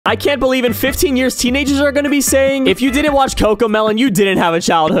I can't believe in 15 years, teenagers are going to be saying, if you didn't watch Cocomelon, you didn't have a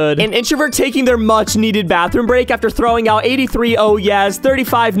childhood. An introvert taking their much-needed bathroom break after throwing out 83 oh yes,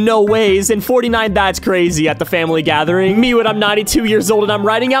 35 no ways, and 49 that's crazy at the family gathering. Me when I'm 92 years old and I'm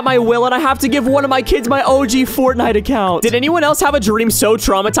writing out my will and I have to give one of my kids my OG Fortnite account. Did anyone else have a dream so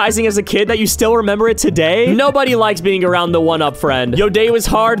traumatizing as a kid that you still remember it today? Nobody likes being around the one-up friend. Your day was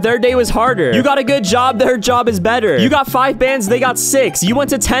hard, their day was harder. You got a good job, their job is better. You got 5 bands, they got 6. You went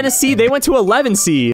to Tennessee, they went to 11C.